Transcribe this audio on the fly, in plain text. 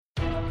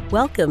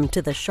Welcome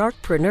to the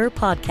Sharkpreneur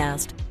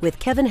Podcast with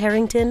Kevin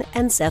Harrington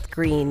and Seth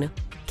Green.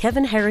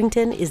 Kevin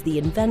Harrington is the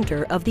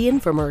inventor of the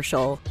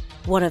infomercial,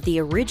 one of the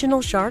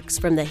original sharks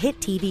from the hit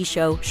TV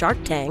show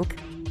Shark Tank,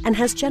 and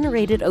has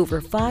generated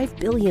over $5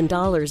 billion in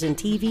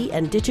TV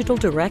and digital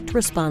direct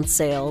response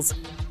sales.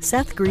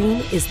 Seth Green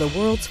is the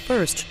world's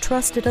first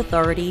trusted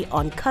authority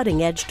on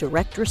cutting-edge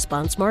direct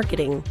response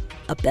marketing,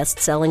 a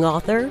best-selling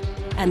author,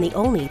 and the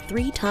only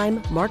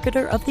 3-time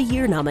Marketer of the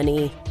Year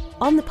nominee.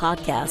 On the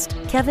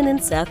podcast, Kevin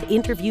and Seth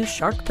interview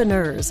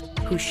sharkpreneurs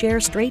who share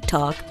straight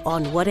talk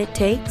on what it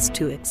takes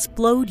to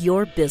explode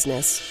your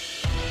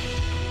business.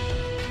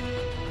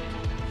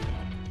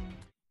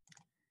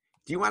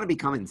 Do you want to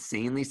become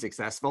insanely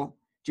successful?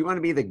 Do you want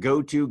to be the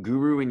go-to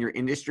guru in your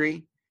industry?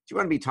 Do you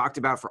want to be talked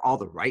about for all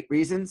the right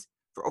reasons?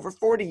 For over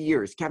 40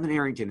 years, Kevin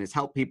Harrington has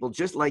helped people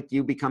just like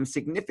you become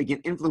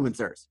significant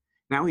influencers.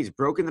 Now he's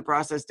broken the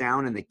process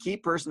down in the Key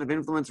Person of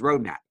Influence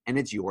Roadmap, and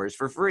it's yours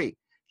for free.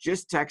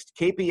 Just text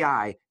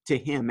KPI to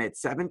him at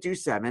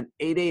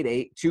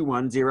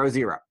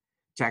 727-888-2100.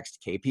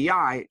 Text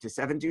KPI to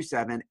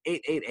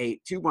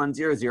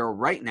 727-888-2100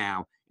 right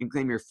now and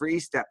claim your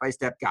free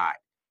step-by-step guide.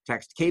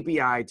 Text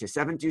KPI to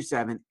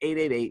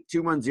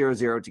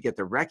 727-888-2100 to get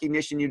the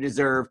recognition you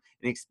deserve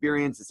and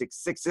experience the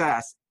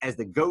success as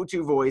the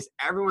go-to voice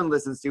everyone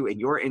listens to in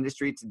your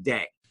industry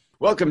today.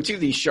 Welcome to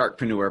the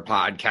Sharkpreneur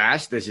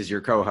Podcast. This is your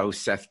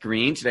co-host, Seth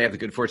Green. Today I have the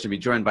good fortune to be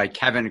joined by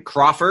Kevin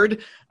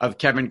Crawford of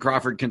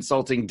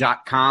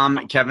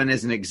KevinCrawfordConsulting.com. Kevin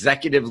is an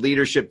executive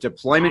leadership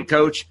deployment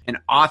coach, an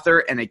author,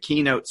 and a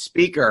keynote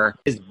speaker.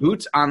 His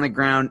boots on the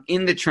ground,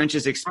 in the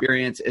trenches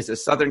experience as a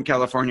Southern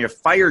California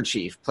fire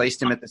chief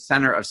placed him at the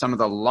center of some of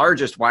the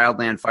largest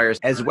wildland fires,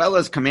 as well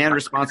as command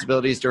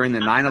responsibilities during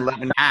the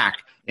 9/11 attack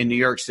in New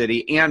York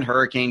City and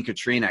Hurricane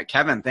Katrina.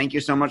 Kevin, thank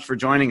you so much for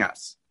joining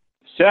us.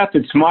 Seth,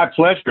 it's my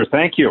pleasure.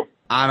 Thank you.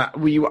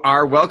 You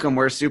are welcome.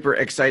 We're super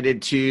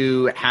excited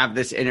to have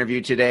this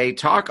interview today.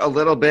 Talk a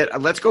little bit.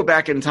 Let's go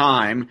back in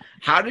time.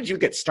 How did you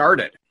get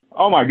started?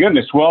 Oh, my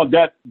goodness. Well,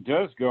 that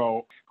does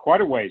go quite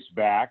a ways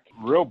back.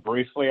 Real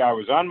briefly, I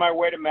was on my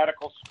way to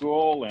medical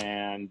school,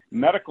 and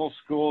medical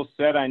school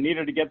said I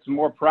needed to get some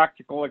more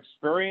practical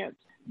experience.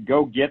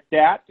 Go get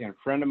that. And a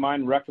friend of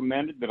mine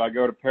recommended that I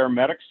go to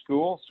paramedic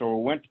school. So I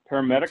went to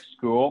paramedic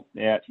school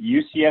at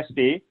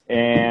UCSD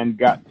and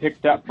got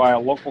picked up by a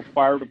local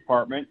fire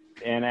department.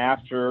 And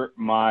after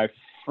my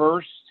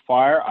first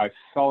fire, I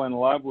fell in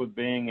love with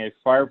being a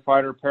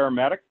firefighter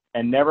paramedic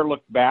and never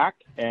looked back.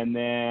 And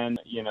then,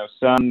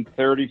 some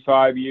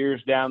 35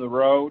 years down the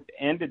road,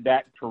 ended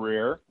that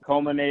career,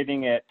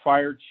 culminating at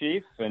fire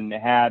chief, and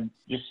had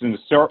just an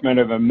assortment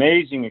of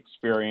amazing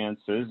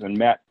experiences and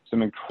met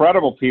some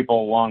incredible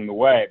people along the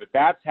way. But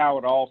that's how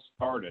it all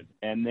started.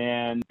 And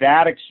then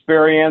that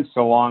experience,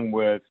 along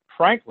with,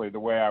 frankly, the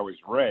way I was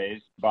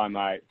raised by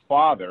my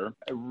father,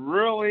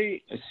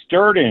 really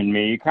stirred in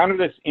me kind of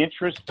this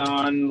interest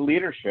on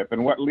leadership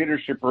and what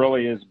leadership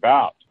really is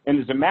about. And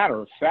as a matter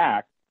of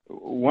fact,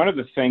 one of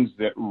the things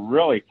that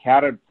really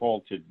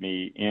catapulted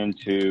me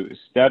into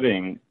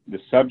studying the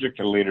subject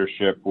of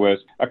leadership was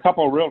a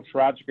couple of real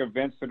tragic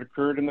events that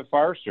occurred in the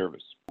fire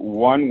service.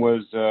 One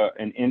was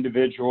an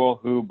individual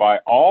who, by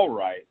all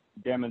rights,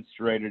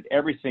 demonstrated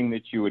everything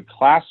that you would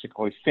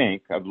classically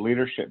think of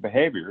leadership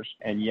behaviors,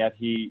 and yet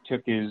he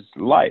took his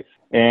life.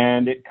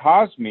 And it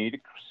caused me to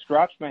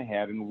scratch my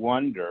head and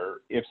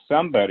wonder if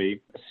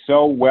somebody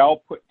so well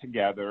put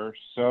together,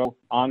 so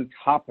on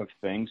top of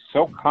things,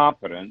 so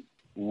competent,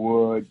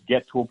 would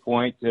get to a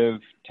point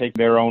of taking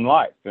their own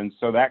life. And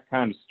so that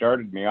kind of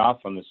started me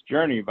off on this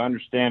journey of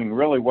understanding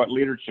really what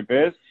leadership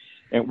is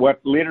and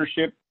what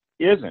leadership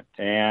isn't.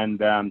 And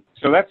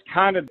so that's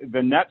kind of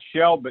the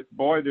nutshell, but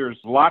boy, there's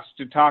lots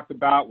to talk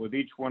about with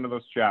each one of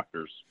those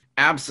chapters.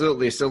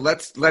 Absolutely. So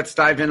let's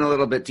dive in a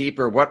little bit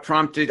deeper. What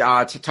prompted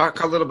to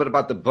talk a little bit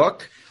about the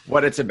book,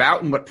 what it's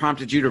about, and what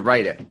prompted you to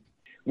write it?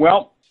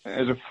 Well,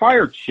 as a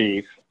fire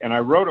chief, and I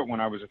wrote it when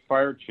I was a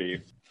fire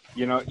chief,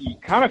 you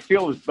kind of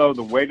feel as though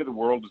the weight of the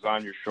world is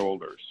on your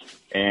shoulders.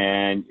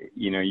 And,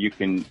 you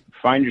can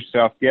find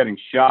yourself getting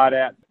shot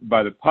at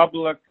by the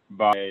public,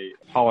 by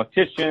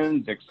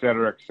politicians, et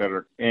cetera, et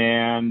cetera.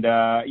 And,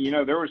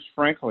 there was,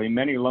 frankly,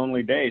 many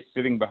lonely days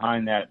sitting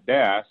behind that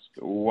desk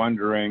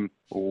wondering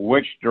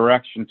which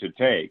direction to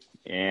take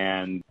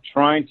and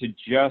trying to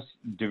just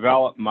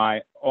develop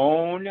my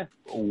own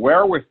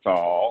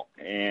wherewithal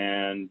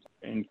and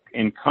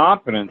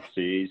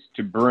competencies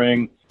to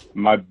bring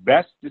my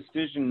best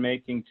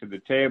decision-making to the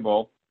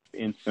table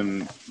in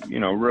some,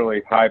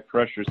 really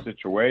high-pressure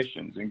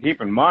situations. And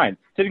keep in mind,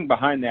 sitting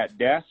behind that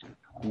desk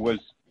was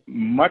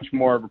much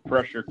more of a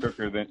pressure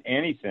cooker than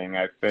anything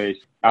I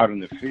faced out in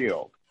the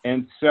field.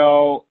 And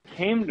so it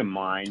came to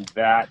mind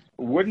that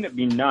wouldn't it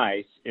be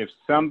nice if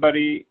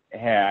somebody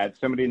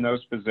in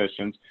those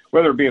positions,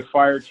 whether it be a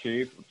fire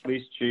chief, a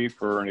police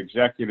chief, or an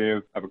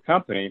executive of a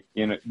company,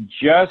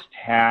 just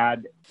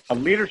had a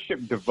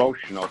leadership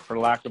devotional, for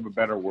lack of a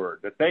better word,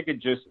 that they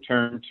could just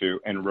turn to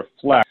and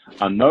reflect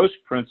on those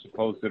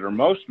principles that are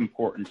most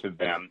important to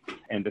them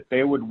and that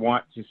they would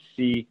want to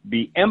see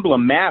be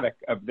emblematic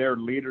of their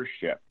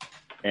leadership.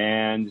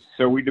 And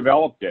so we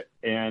developed it,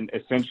 and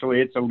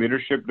essentially it's a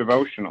leadership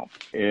devotional.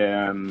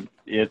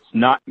 It's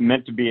not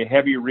meant to be a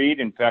heavy read.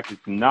 In fact,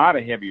 it's not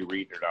a heavy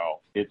read at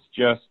all. It's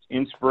just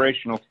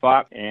inspirational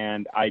thought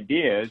and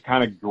ideas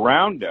kind of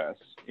ground us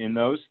in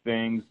those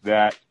things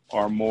that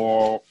are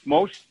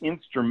most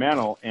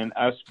instrumental in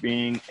us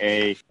being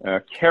a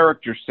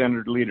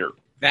character-centered leader.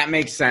 That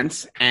makes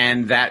sense,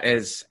 and that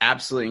is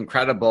absolutely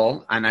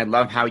incredible. And I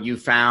love how you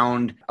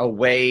found a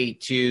way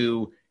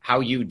to how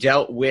you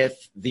dealt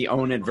with the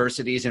own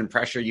adversities and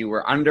pressure you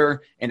were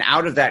under. And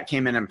out of that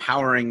came an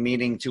empowering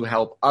meaning to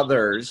help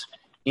others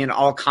in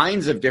all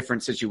kinds of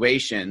different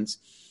situations.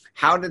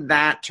 How did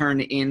that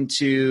turn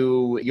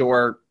into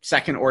your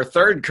second or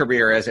third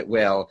career, as it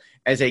will,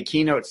 as a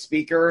keynote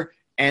speaker?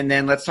 And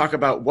then let's talk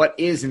about what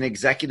is an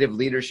executive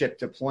leadership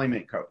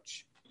deployment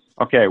coach.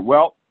 Okay,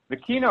 well, the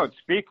keynote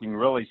speaking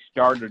really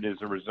started as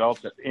a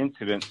result of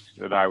incidents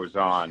that I was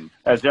on.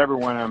 As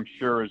everyone I'm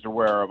sure is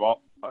aware of,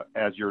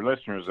 as your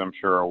listeners I'm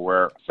sure are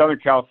aware, Southern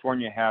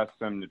California has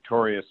some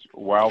notorious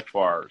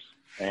wildfires.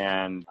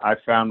 And I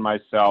found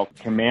myself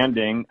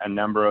commanding a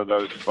number of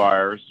those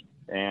fires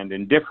and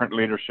in different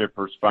leadership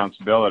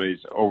responsibilities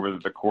over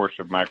the course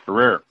of my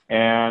career.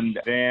 And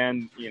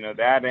then,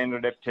 that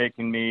ended up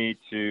taking me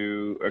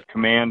to a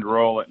command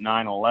role at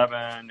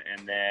 9/11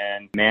 and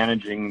then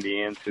managing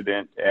the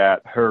incident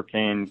at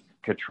Hurricane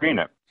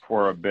Katrina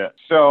for a bit.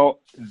 So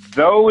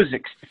those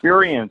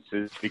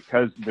experiences,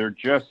 because they're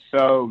just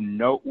so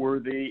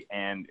noteworthy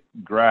and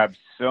grab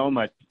so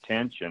much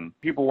attention,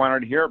 people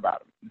wanted to hear about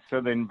them.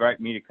 So they invite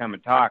me to come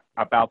and talk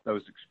about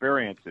those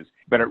experiences.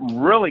 But it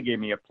really gave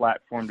me a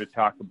platform to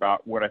talk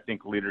about what I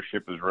think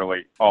leadership is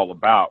really all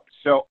about.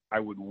 So I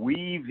would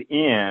weave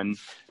in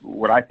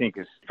what I think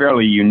is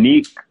fairly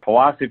unique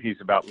philosophies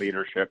about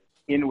leadership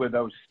in with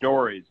those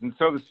stories. And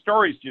so the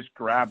stories just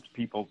grabbed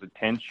people's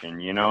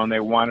attention, and they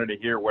wanted to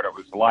hear what it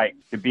was like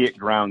to be at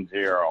Ground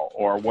Zero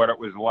or what it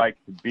was like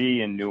to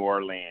be in New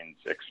Orleans,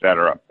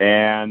 etc.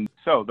 And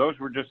so those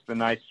were just the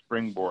nice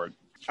springboards.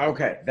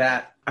 Okay,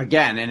 that,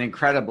 again, an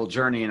incredible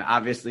journey, and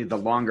obviously the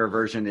longer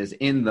version is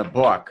in the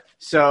book.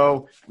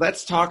 So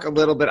let's talk a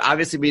little bit.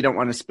 Obviously, we don't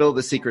want to spill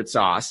the secret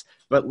sauce,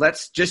 but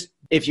let's just,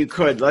 if you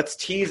could, let's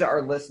tease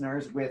our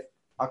listeners with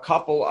a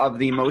couple of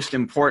the most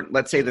important,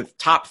 let's say the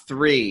top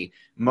 3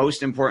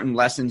 most important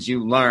lessons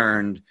you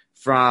learned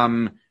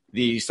from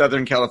the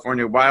Southern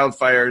California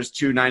wildfires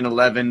to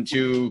 9/11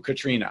 to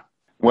Katrina.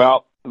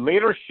 Well,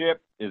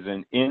 leadership is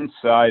an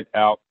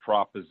inside-out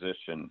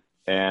proposition.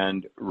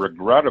 And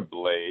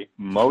regrettably,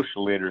 most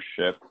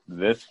leadership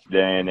this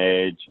day and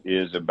age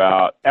is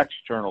about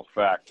external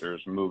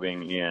factors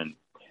moving in.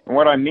 And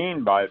what I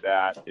mean by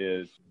that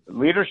is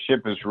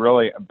leadership is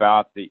really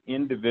about the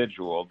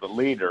individual, the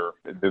leader,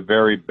 the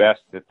very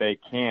best that they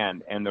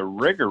can, and the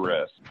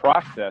rigorous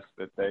process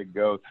that they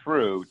go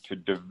through to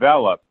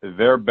develop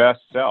their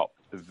best self,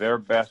 their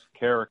best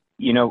character.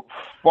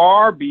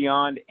 Far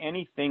beyond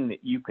anything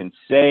that you can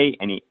say,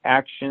 any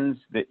actions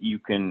that you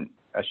can,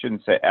 I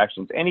shouldn't say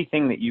actions,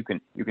 anything that you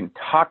can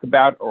talk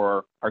about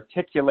or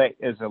articulate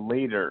as a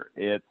leader,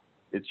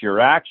 it's your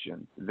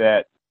actions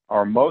that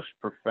are most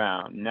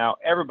profound. Now,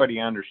 everybody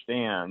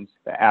understands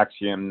the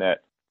axiom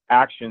that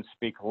actions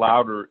speak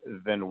louder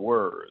than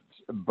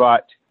words,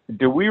 but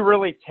do we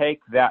really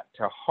take that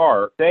to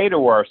heart, say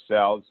to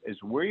ourselves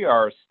as we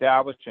are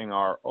establishing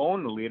our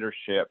own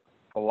leadership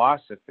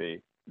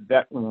philosophy,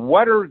 that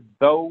what are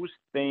those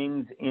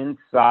things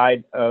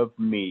inside of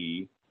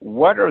me?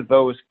 What are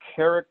those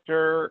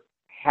character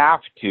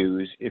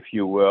have-tos, if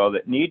you will,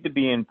 that need to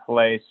be in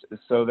place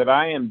so that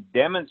I am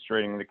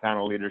demonstrating the kind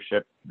of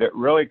leadership that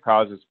really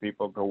causes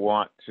people to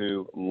want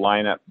to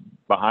line up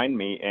behind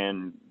me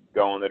and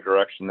go in the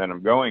direction that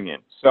I'm going in.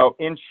 So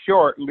in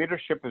short,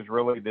 leadership is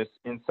really this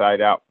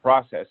inside-out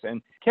process.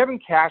 And Kevin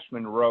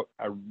Cashman wrote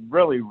a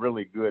really,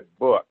 really good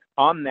book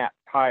on that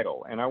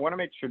title. And I want to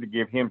make sure to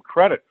give him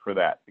credit for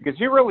that because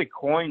he really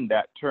coined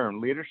that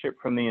term, leadership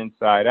from the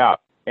inside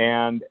out.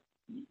 And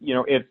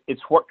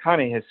it's what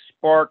kind of has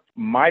sparked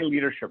my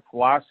leadership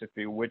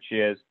philosophy, which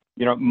is,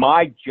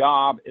 my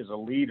job as a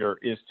leader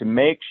is to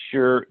make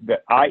sure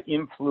that I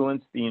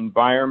influence the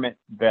environment,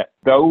 that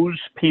those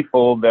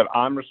people that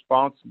I'm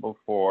responsible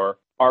for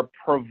are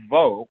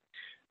provoked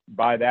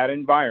by that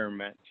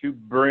environment to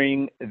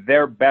bring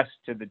their best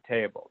to the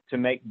table, to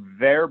make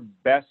their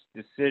best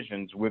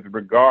decisions with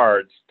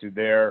regards to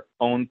their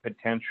own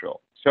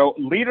potential. So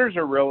leaders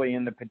are really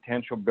in the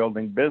potential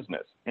building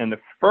business. And the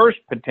first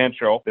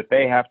potential that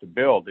they have to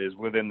build is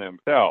within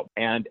themselves.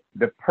 And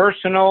the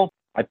personal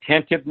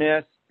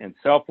attentiveness and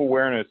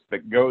self-awareness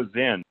that goes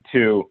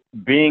into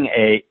being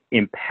a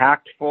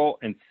impactful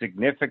and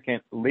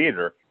significant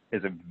leader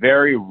is a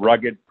very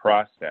rugged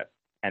process.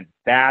 And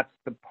that's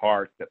the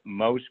part that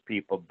most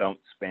people don't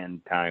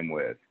spend time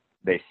with.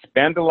 They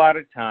spend a lot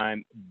of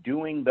time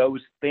doing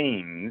those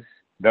things,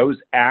 those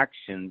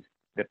actions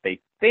that they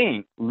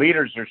think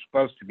leaders are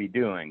supposed to be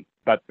doing.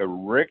 But the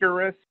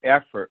rigorous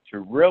effort to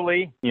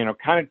really,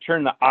 kind of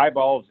turn the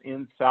eyeballs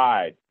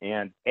inside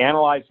and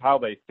analyze how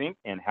they think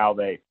and how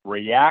they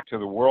react to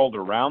the world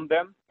around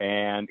them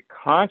and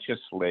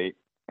consciously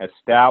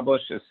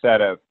establish a set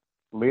of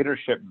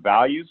leadership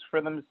values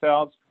for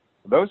themselves,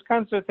 those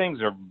kinds of things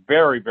are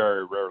very,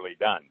 very rarely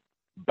done.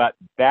 But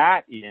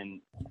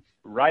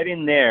right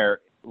in there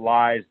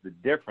lies the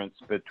difference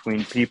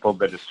between people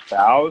that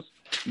espouse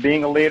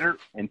being a leader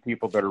and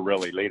people that are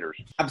really leaders.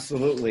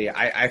 Absolutely.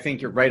 I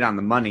think you're right on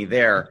the money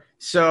there.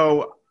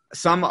 So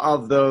some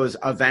of those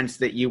events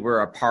that you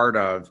were a part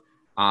of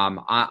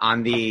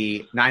on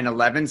the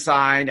 9/11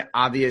 side,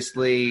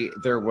 obviously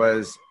there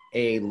was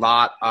a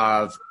lot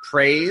of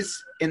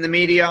praise in the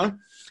media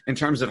in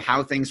terms of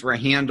how things were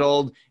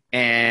handled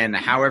and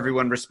how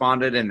everyone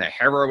responded and the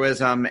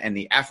heroism and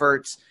the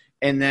efforts.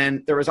 And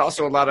then there was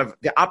also a lot of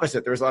the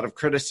opposite. There was a lot of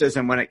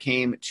criticism when it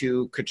came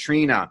to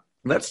Katrina.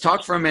 Let's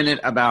talk for a minute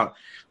about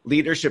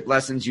leadership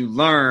lessons you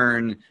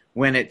learn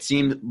when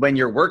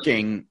you're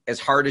working as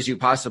hard as you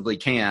possibly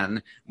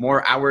can,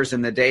 more hours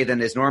in the day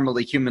than is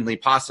normally humanly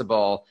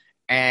possible,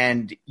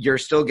 and you're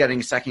still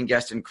getting second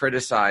guessed and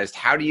criticized.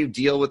 How do you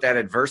deal with that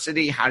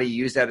adversity? How do you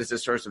use that as a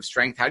source of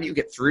strength? How do you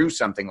get through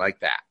something like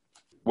that?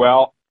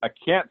 Well, I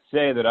can't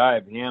say that I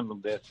have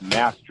handled this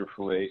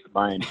masterfully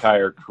my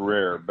entire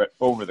career, but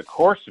over the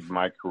course of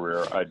my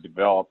career, I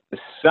developed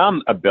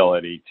some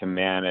ability to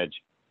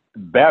manage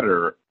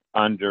better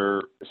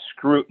under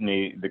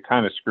scrutiny, the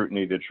kind of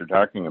scrutiny that you're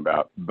talking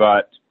about.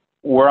 But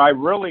where I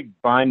really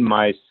find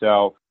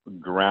myself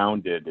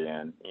grounded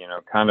in,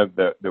 kind of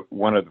the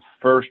one of the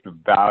first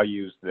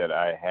values that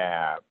I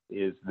have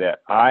is that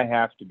I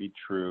have to be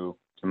true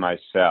to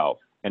myself.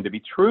 And to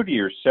be true to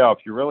yourself,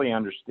 you really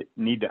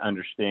need to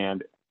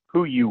understand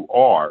who you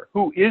are,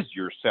 who is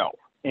yourself.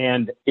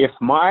 And if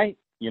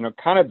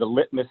kind of the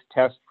litmus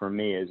test for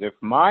me is if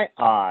my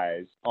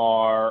eyes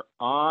are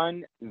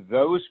on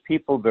those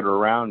people that are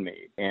around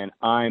me and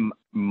I'm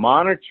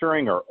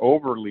monitoring or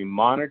overly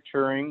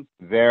monitoring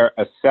their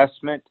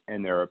assessment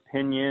and their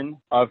opinion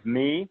of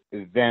me,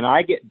 then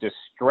I get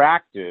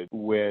distracted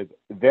with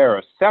their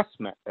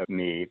assessment of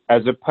me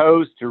as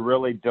opposed to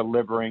really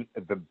delivering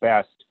the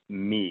best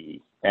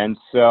me. And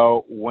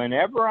so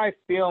whenever I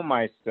feel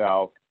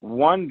myself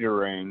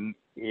wondering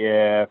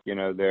if,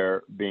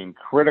 they're being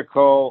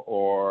critical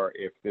or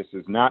if this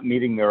is not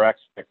meeting their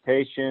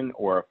expectation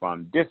or if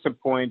I'm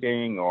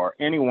disappointing or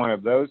any one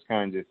of those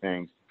kinds of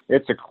things,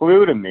 it's a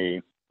clue to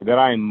me that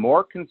I'm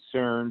more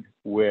concerned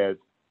with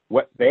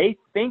what they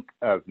think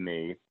of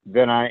me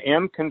than I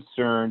am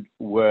concerned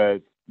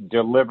with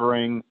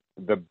delivering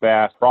the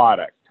best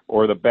product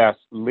or the best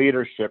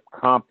leadership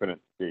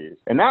competencies.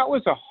 And that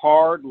was a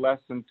hard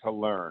lesson to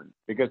learn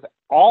because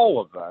all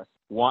of us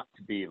want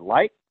to be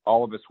liked.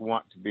 All of us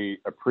want to be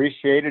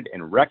appreciated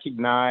and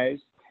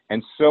recognized.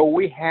 And so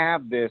we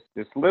have this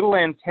little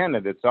antenna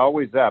that's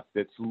always up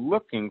that's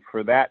looking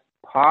for that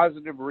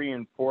positive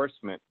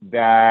reinforcement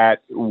that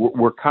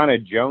we're kind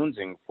of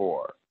jonesing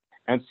for.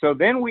 And so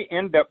then we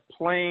end up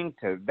playing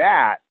to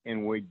that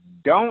and we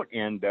don't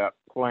end up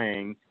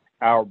playing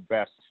our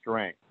best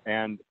strength.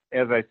 And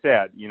as I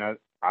said,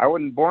 I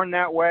wasn't born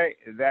that way.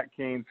 That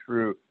came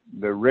through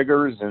the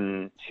rigors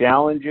and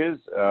challenges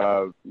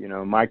of,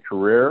 my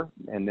career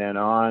and then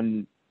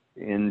on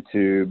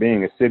into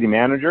being a city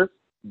manager.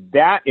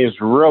 That is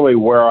really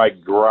where I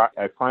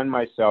find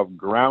myself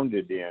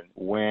grounded in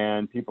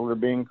when people are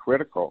being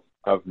critical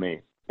of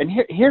me. And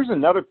here's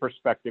another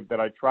perspective that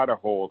I try to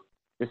hold.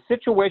 The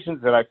situations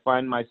that I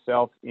find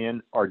myself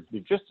in are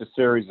just a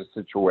series of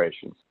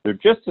situations. They're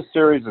just a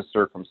series of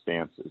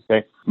circumstances.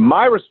 Okay?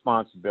 My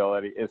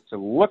responsibility is to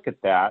look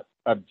at that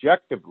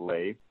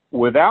objectively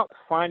without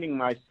finding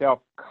myself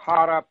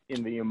caught up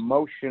in the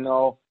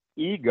emotional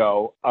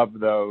ego of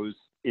those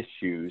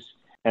issues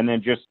and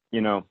then just,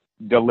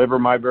 deliver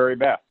my very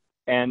best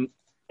and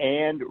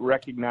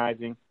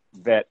recognizing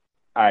that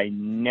I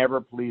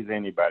never please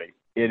anybody.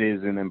 It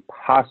is an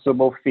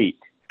impossible feat.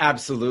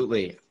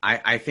 Absolutely.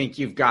 I think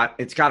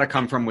it's got to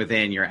come from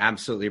within. You're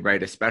absolutely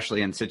right,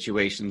 especially in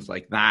situations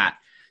like that.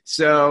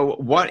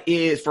 So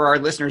for our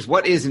listeners,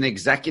 what is an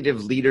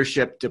executive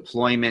leadership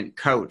deployment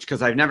coach?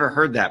 Because I've never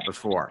heard that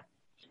before.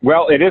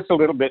 Well, it is a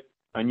little bit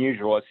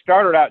unusual. It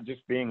started out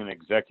just being an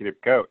executive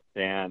coach,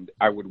 and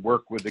I would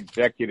work with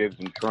executives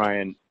and try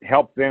and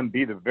help them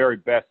be the very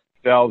best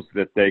selves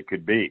that they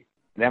could be.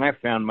 Then I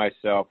found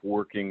myself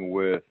working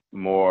with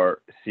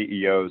more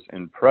CEOs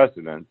and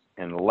presidents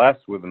and less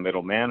with the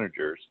middle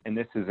managers. And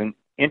this is an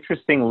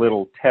interesting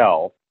little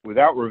tell.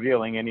 Without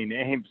revealing any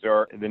names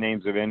or the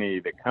names of any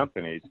of the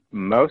companies,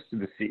 most of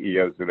the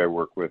CEOs that I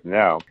work with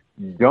now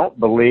don't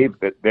believe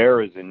that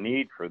there is a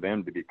need for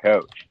them to be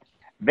coached.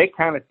 They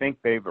kind of think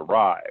they've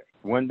arrived.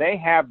 When they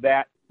have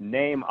that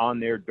name on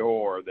their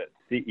door that's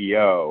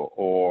CEO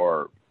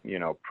or,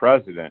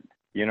 president,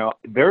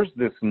 there's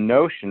this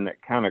notion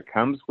that kind of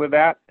comes with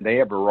that. They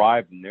have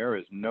arrived and there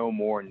is no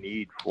more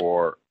need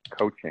for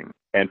coaching.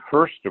 And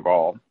first of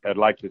all, I'd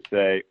like to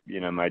say,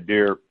 my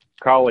dear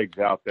colleagues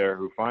out there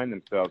who find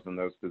themselves in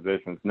those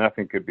positions,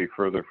 nothing could be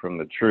further from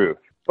the truth.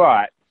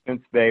 But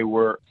since they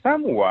were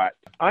somewhat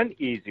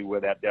uneasy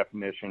with that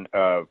definition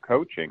of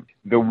coaching,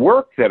 the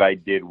work that I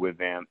did with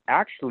them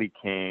actually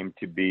came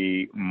to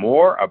be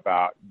more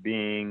about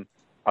being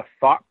a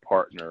thought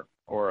partner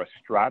or a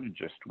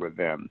strategist with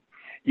them.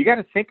 You got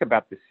to think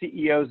about the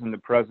CEOs and the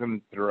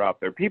presidents that are out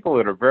there, people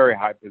that are very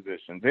high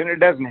positions. And it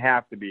doesn't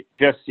have to be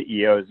just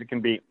CEOs. It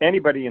can be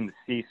anybody in the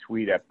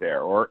C-suite up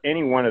there or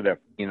any one of the,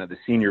 the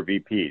senior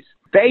VPs.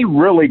 They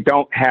really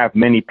don't have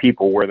many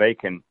people where they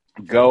can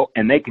go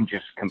and they can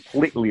just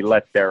completely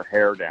let their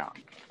hair down.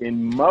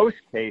 In most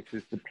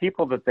cases, the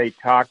people that they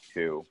talk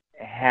to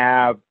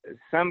have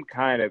some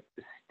kind of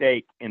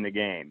stake in the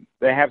game.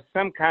 They have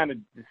some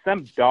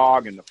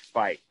dog in the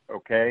fight,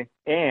 okay?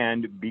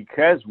 And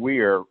because we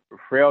are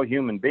frail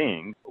human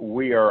beings,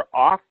 we are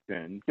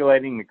often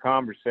manipulating the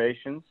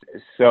conversations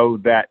so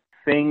that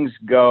things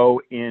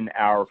go in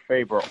our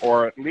favor,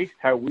 or at least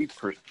how we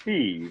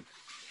perceive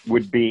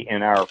would be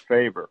in our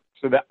favor.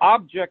 So the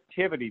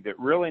objectivity that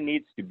really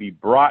needs to be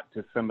brought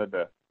to some of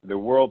the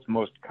world's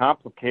most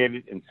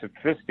complicated and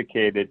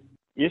sophisticated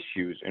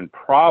issues and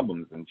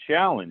problems and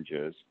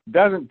challenges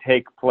doesn't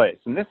take place.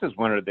 And this is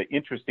one of the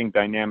interesting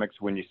dynamics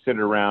when you sit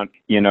around,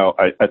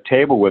 a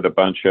table with a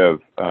bunch of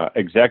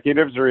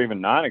executives or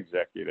even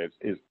non-executives,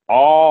 is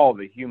all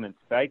the human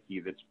psyche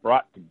that's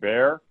brought to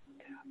bear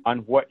on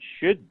what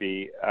should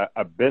be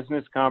a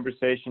business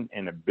conversation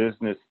and a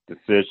business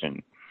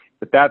decision.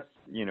 But that's,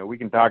 we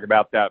can talk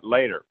about that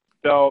later.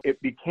 So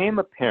it became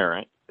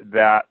apparent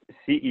that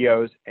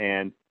CEOs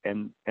and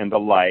the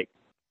like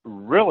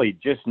really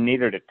just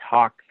needed to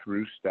talk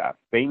through stuff.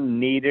 They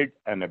needed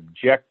an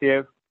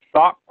objective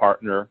thought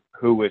partner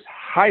who was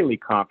highly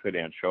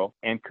confidential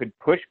and could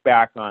push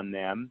back on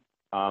them,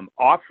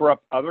 offer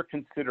up other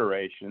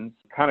considerations,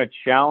 kind of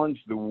challenge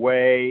the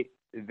way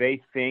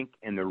they think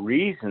and the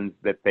reasons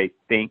that they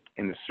think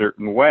in a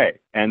certain way.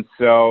 And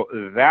so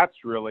that's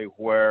really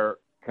where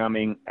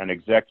becoming an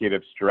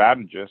executive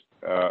strategist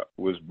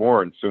was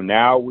born. So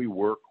now we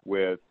work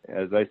with,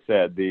 as I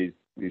said, these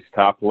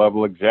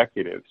top-level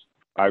executives.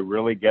 I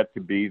really get to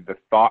be the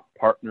thought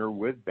partner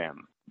with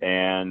them.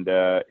 And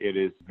it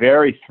is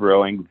very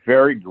thrilling,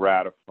 very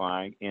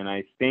gratifying, and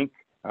I think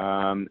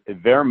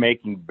they're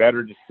making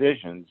better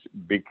decisions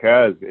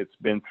because it's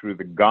been through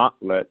the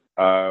gauntlet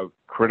of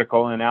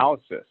critical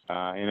analysis.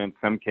 And in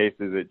some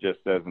cases, it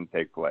just doesn't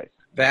take place.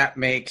 That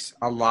makes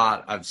a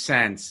lot of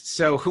sense.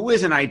 So who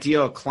is an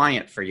ideal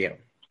client for you?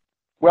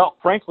 Well,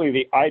 frankly,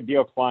 the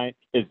ideal client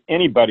is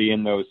anybody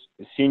in those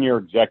senior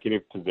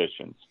executive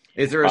positions.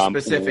 Is there a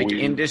specific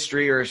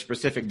industry or a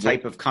specific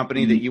type of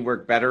company that you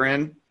work better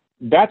in?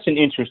 That's an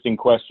interesting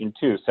question,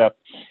 too, Seth.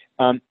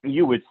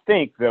 You would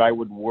think that I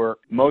would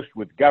work most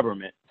with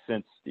government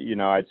since,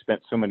 I'd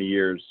spent so many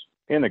years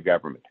in the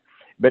government.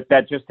 But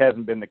that just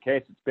hasn't been the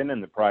case. It's been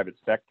in the private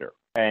sector.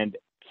 And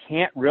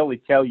can't really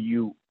tell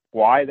you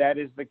why that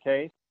is the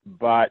case,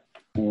 but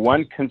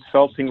one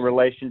consulting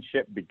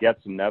relationship begets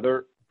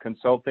another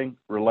consulting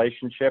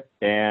relationship,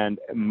 and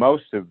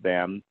most of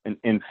them,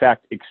 in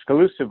fact,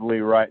 exclusively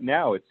right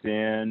now, it's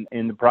in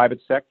the private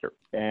sector.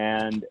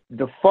 And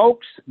the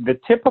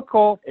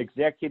typical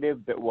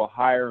executive that will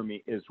hire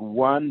me is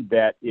one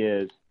that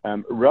is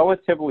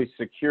relatively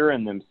secure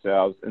in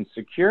themselves and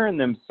secure in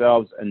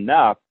themselves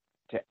enough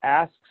to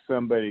ask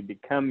somebody to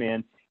come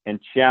in and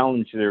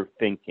challenge their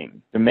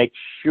thinking, to make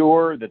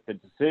sure that the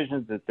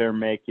decisions that they're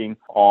making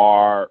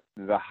are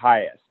the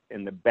highest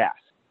and the best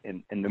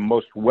and the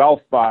most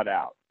well thought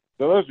out.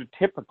 So those are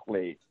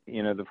typically,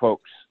 the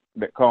folks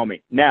that call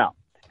me. Now,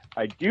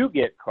 I do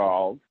get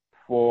called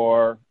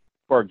for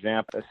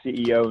example, a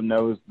CEO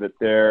knows that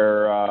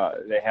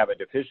they have a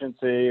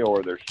deficiency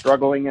or they're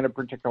struggling in a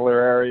particular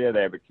area.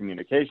 They have a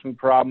communication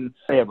problem.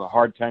 They have a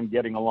hard time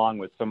getting along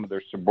with some of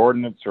their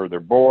subordinates or their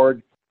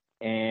board,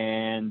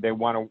 and they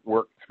want to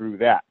work through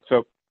that.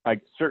 So I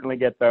certainly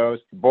get those.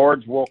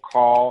 Boards will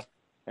call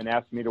and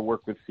ask me to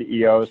work with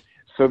CEOs.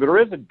 So there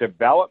is a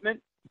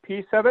development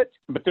piece of it,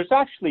 but there's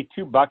actually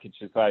two buckets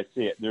as I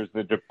see it. There's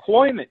the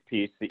deployment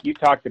piece that you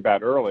talked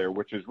about earlier,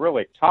 which is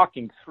really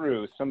talking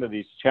through some of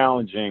these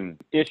challenging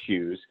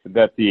issues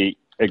that the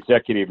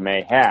executive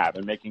may have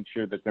and making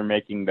sure that they're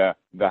making the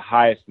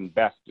highest and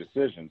best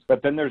decisions.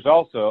 But then there's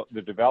also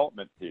the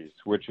development piece,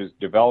 which is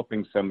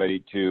developing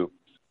somebody to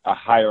a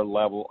higher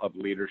level of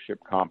leadership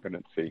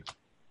competency.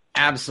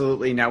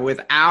 Absolutely. Now,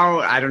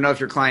 I don't know if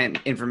your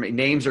client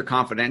names are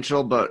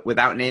confidential, but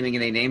without naming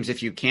any names,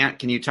 if you can't,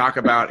 can you talk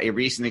about a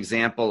recent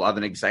example of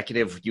an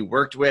executive you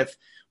worked with,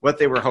 what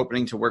they were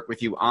hoping to work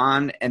with you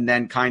on, and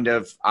then kind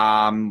of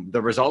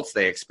the results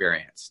they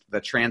experienced,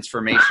 the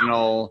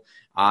transformational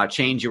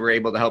change you were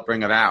able to help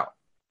bring about?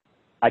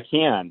 I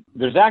can.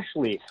 There's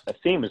actually a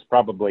theme is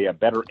probably a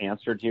better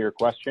answer to your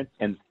question,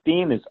 and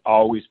theme is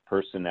always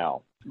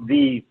personnel.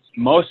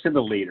 Most of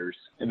the leaders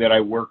that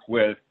I work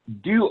with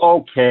do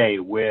okay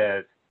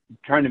with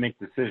trying to make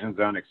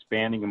decisions on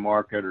expanding a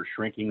market or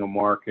shrinking a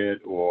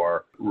market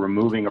or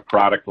removing a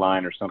product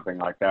line or something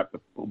like that.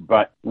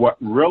 But what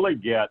really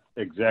gets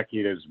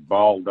executives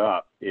balled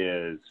up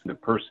is the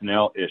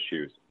personnel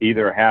issues,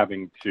 either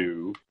having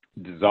to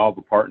dissolve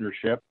a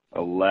partnership,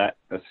 let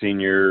a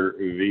senior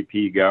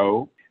VP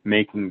go,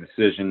 making a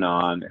decision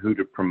on who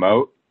to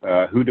promote,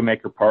 who to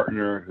make a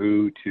partner,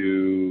 who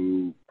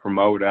to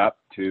promote up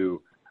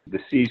to the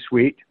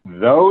C-suite.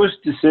 Those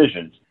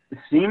decisions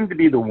seem to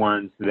be the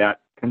ones that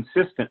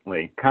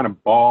consistently kind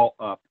of ball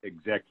up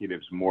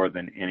executives more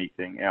than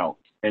anything else.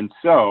 And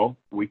so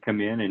we come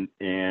in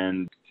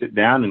and sit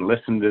down and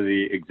listen to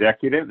the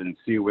executive and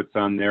see what's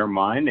on their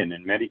mind. And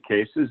in many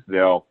cases,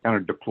 they'll kind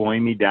of deploy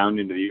me down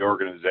into the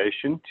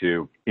organization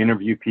to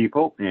interview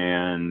people,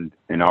 and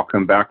I'll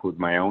come back with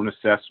my own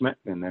assessment,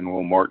 and then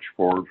we'll march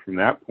forward from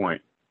that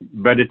point.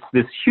 But it's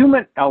this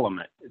human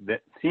element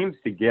that seems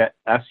to get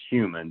us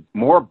humans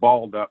more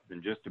balled up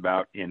than just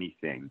about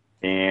anything.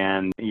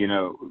 And,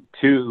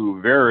 two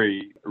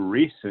very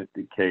recent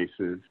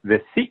cases,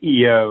 the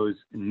CEOs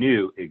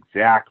knew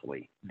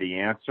exactly the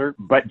answer,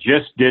 but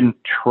just didn't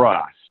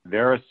trust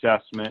their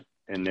assessment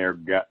and their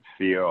gut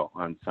feel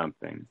on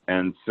something.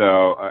 And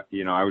so, I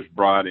was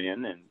brought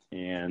in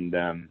and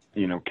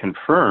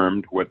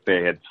confirmed what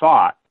they had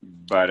thought,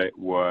 but it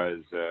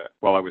was,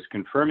 while I was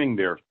confirming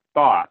their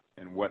thought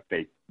and what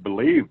they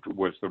believed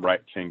was the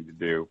right thing to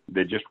do,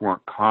 they just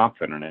weren't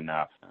confident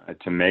enough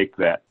to make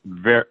that,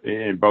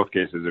 in both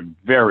cases, a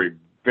very,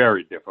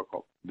 very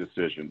difficult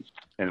decisions.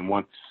 And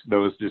once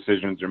those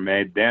decisions are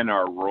made, then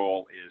our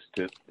role is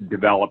to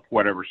develop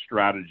whatever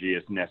strategy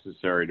is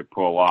necessary to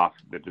pull off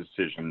the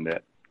decision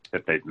that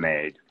they've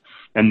made.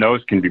 And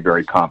those can be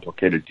very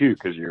complicated too,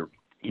 because you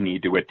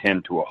need to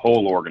attend to a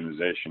whole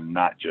organization,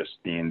 not just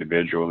the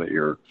individual that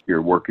you're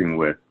working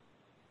with.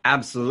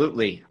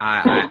 Absolutely.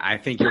 I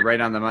think you're right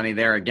on the money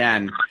there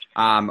again.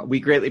 We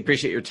greatly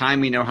appreciate your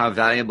time. We know how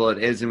valuable it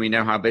is, and we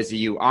know how busy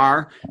you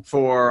are.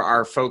 For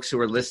our folks who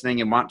are listening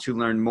and want to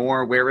learn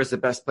more, where is the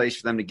best place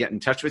for them to get in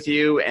touch with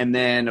you? And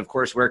then, of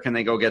course, where can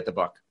they go get the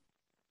book?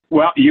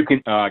 Well, you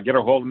can get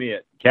a hold of me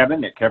at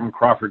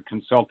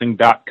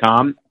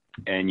kevincrawfordconsulting.com,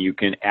 and you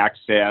can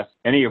access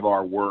any of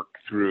our work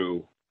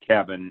through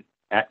Kevin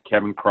at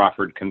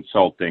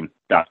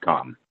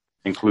kevincrawfordconsulting.com,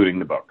 including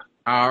the book.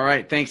 All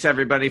right. Thanks,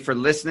 everybody, for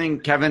listening.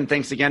 Kevin,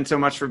 thanks again so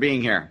much for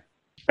being here.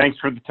 Thanks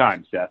for the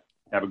time, Seth.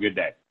 Have a good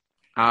day.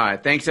 All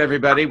right. Thanks,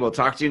 everybody. We'll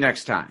talk to you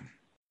next time.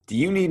 Do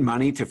you need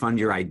money to fund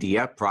your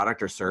idea,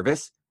 product, or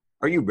service?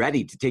 Are you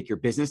ready to take your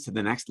business to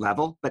the next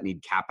level but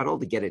need capital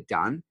to get it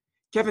done?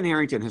 Kevin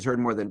Harrington has heard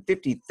more than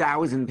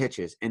 50,000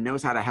 pitches and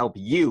knows how to help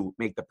you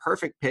make the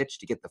perfect pitch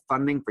to get the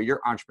funding for your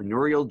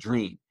entrepreneurial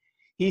dream.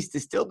 He's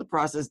distilled the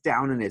process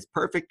down in his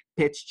perfect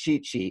pitch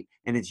cheat sheet,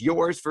 and it's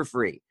yours for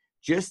free.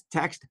 Just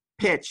text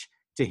PITCH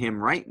to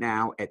him right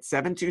now at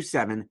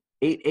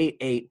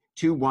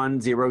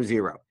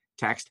 727-888-2100.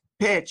 Text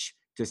PITCH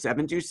to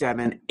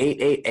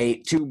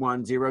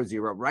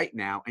 727-888-2100 right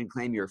now and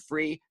claim your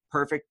free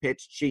perfect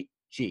pitch cheat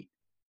sheet.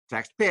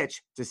 Text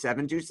PITCH to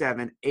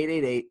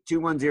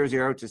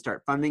 727-888-2100 to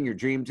start funding your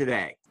dream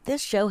today.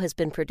 This show has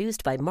been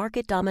produced by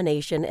Market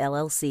Domination,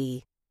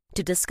 LLC.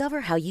 To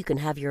discover how you can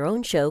have your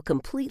own show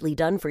completely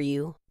done for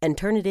you and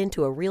turn it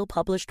into a real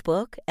published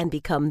book and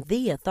become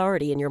the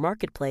authority in your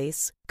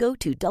marketplace, go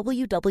to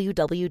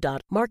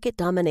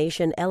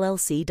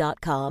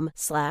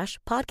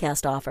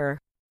www.marketdominationllc.com/podcast offer.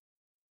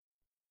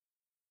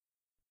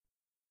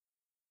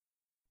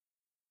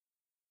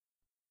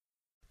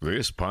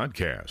 This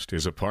podcast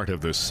is a part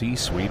of the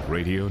C-Suite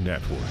Radio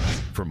Network.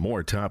 For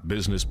more top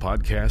business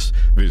podcasts,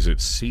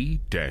 visit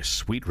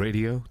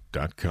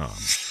c-suiteradio.com.